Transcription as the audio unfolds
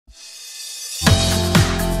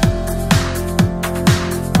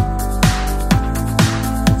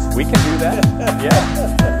that. Yeah.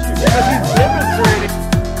 Because he's demonstrating.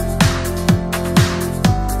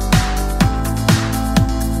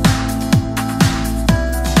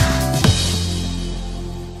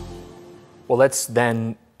 Well, let's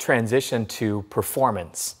then transition to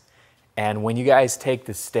performance. And when you guys take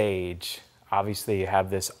the stage, obviously you have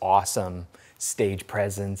this awesome stage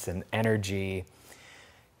presence and energy.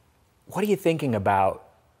 What are you thinking about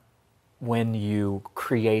when you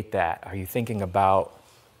create that? Are you thinking about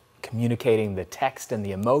communicating the text and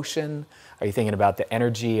the emotion? Are you thinking about the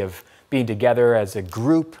energy of being together as a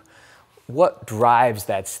group? What drives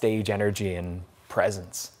that stage energy and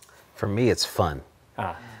presence? For me, it's fun.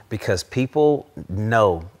 Because people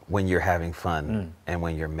know when you're having fun and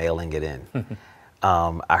when you're mailing it in.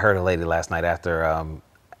 I heard a lady last night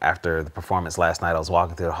after the performance last night. I was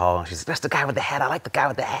walking through the hall and she said, "That's the guy with the hat. I like the guy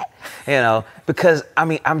with the hat." You know, because I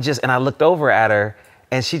mean, and I looked over at her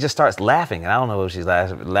and she just starts laughing. And I don't know if she's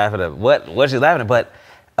laughing at what she's laughing at, but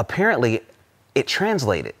apparently it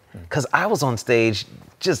translated because I was on stage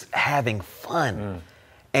just having fun.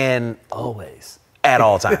 And always. At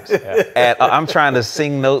all times. I'm trying to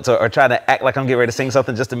sing notes or trying to act like I'm getting ready to sing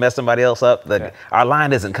something just to mess somebody else up. Our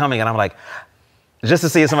line isn't coming, and I'm like, just to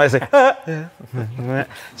see somebody say,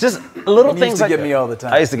 just little things like that. Get me all the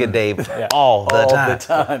time. I used to get Dave all the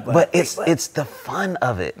time. But it's the fun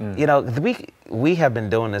of it. You know, we have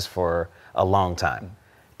been doing this for a long time,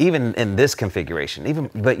 even in this configuration.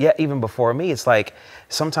 Even before me, it's like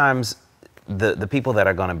sometimes the people that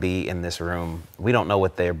are going to be in this room, we don't know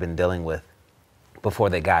what they've been dealing with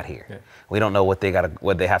before they got here. We don't know what they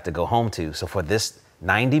have to go home to. So for this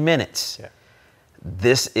 90 minutes,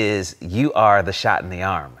 you are the shot in the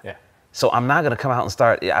arm. So I'm not gonna come out and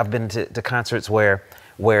start. I've been to concerts where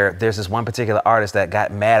there's this one particular artist that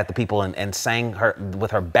got mad at the people and sang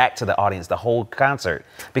with her back to the audience the whole concert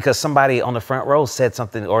because somebody on the front row said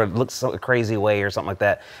something or looked some crazy way or something like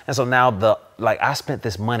that. And so now I spent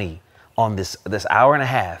this money on this hour and a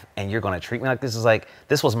half and you're gonna treat me like this?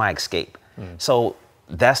 This was my escape. So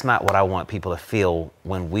that's not what I want people to feel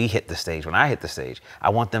when we hit the stage, when I hit the stage. I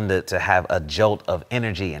want them to have a jolt of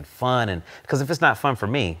energy and fun. And because if it's not fun for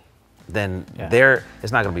me, then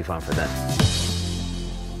it's not going to be fun for them.